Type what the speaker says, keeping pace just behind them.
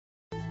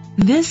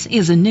This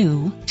is a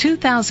new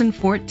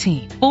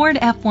 2014 Ford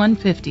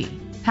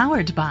F-150,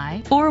 powered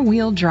by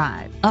four-wheel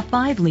drive, a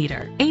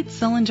 5-liter,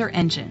 8-cylinder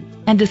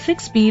engine, and a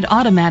 6-speed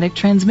automatic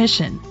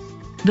transmission.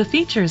 The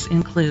features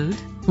include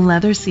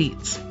leather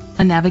seats,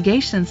 a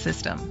navigation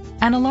system,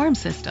 an alarm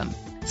system,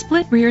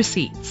 split rear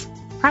seats,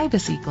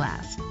 privacy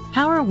glass,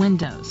 power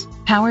windows,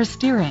 power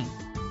steering.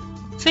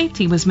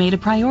 Safety was made a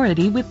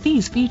priority with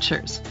these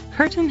features: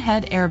 curtain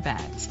head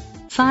airbags,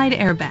 side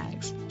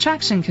airbags,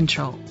 traction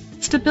control,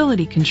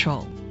 stability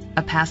control,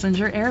 a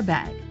passenger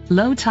airbag,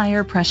 low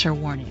tire pressure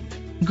warning.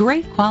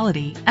 Great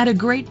quality at a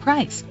great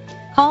price.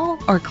 Call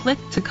or click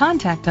to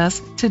contact us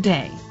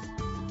today.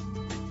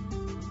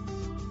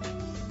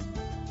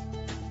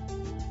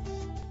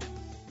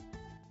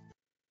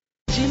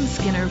 Jim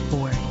Skinner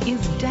Ford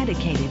is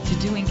dedicated to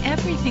doing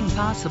everything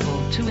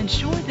possible to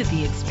ensure that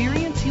the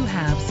experience you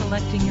have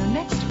selecting your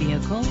next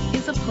vehicle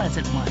is a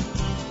pleasant one.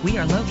 We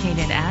are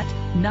located at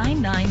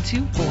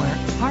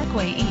 9924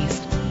 Parkway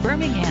East,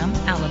 Birmingham,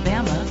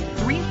 Alabama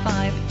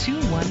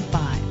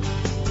 35215.